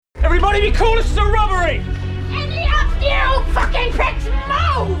Everybody be cool, this is a robbery! Any of you fucking pricks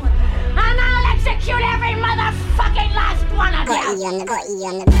move! And I'll execute every motherfucking last one of you!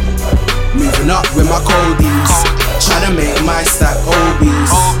 Moving up with my coldies, tryna make my stack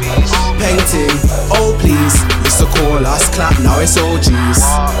obese. Painting, oh please, used to call us clap, now it's OGs.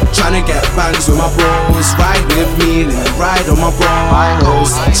 Tryna get bangs with my bros, ride with me, let me ride on my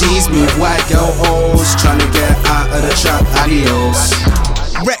bros. G's move white girl O's, tryna get out of the trap, adios.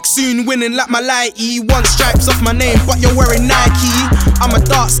 Rex soon winning like my lighty. One stripes off my name, but you're wearing Nike. I'm a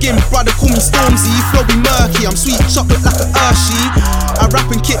dark skinned brother, call me Stormzy. Flow be murky, I'm sweet chocolate like a Hershey. I rap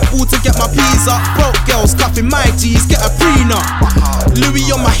and kick ball to get my peas up. Broke girls cuffing my G's, get a prenup. Louis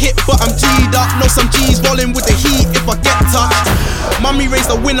on my hip, but I'm G'd up. Know some G's rolling with the heat if I get touched. Mummy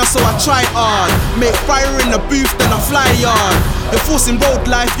raised a winner, so I try hard. Make fire in the booth, then I fly yard. You're forcing road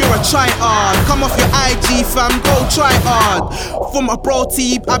life, you're a try-hard. Come off your IG fam, go try hard. For my bro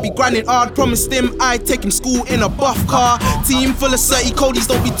team, I be grinding hard. Promised him I'd take him school in a buff car. Team full of 30 Codys,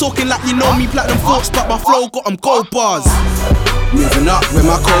 don't be talking like you know me. Platinum forks, but my flow got them gold bars. Moving up with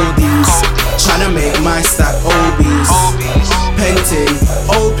my coldies, tryna make my stack obese. Painting,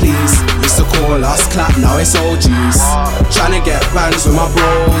 oh please, used to call us clap, now it's OGs. Tryna get bangs with my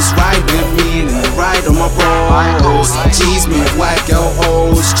bros, ride with me, let me ride on my bros. G's move white girl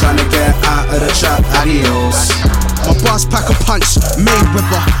O's, tryna get out of the trap, adios. My bars pack a punch,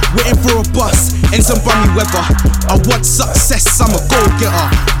 Mayweather, waiting for a bus in some bummy weather. I want success, I'm a go-getter,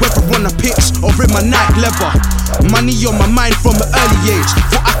 whether on a pitch or in my night leather. Money on my mind from an early age,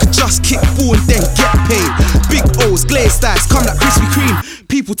 thought I could just kick ball and then get paid. Big O's, glazed eyes, come like Krispy Kreme.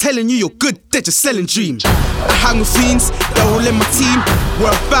 People telling you you're good, they're just selling dreams. I hang with fiends, they're all in my team.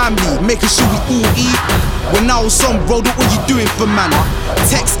 We're a family, making sure we all eat. When I was on road, what were you doing for man?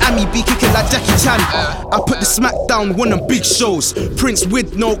 Text Amy, be kicking like Jackie Chan. I put the smack down, one of big shows. Prince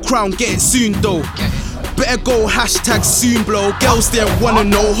with no crown, get it soon though. Better go hashtag soon blow. Girls there wanna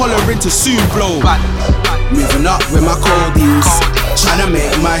know, holler into soon blow. Moving up with my coldies, tryna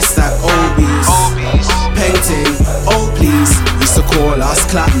make my stack obese. Painting, oh please, used to call us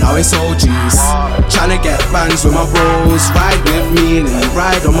clap, now it's OGs. Tryna get bangs with my bros, ride with me, let me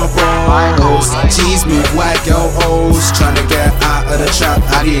ride on my bros. G's move white girl O's, tryna get out of the trap,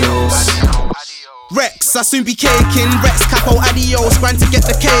 adios. Rex, I soon be caking. Rex capo, adios, grind to get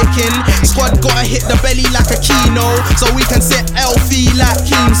the cake in. Squad gotta hit the belly like a kino, so we can sit Elfie like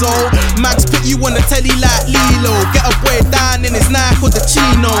Kenzo. Max put you on the telly like Lilo. Get a boy down in his knife with the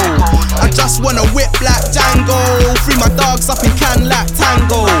chino. I just wanna whip like Django. Free my dogs up in can like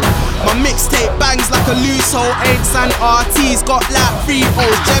Tango. My mixtape bangs like a loose hole. Eggs and RT's got like 3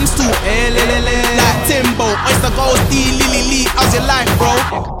 O's. Gems too, like Timbo. Oyster goes D, Lily, how's your life, bro?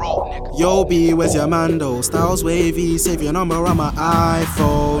 Yo B, where's your Mando? Styles wavy, save your number on my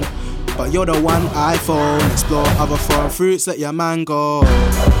iPhone. But you're the one iPhone. Explore other foreign fruits, let your man go.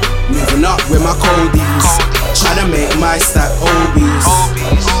 Moving up with my coldies, tryna make my stack obese.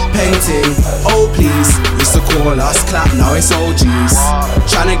 Painting, oh please, used to call us clap, now it's OGs.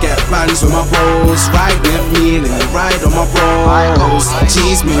 Tryna get bangs with my bros, ride with me, let me ride on my bros.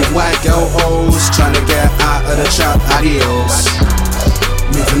 G's move white girl O's, tryna get out of the trap, adios.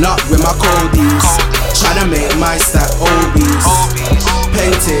 Moving up with my coldies, tryna make my stack obese.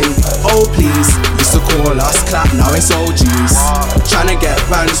 Painting, oh please, used to call us clap, now it's OGs. Tryna get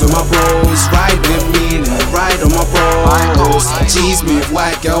bangs with my bros, ride with me, let me ride on my bros. G's move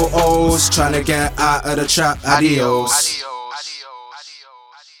white girl O's, tryna get out of the trap, adios.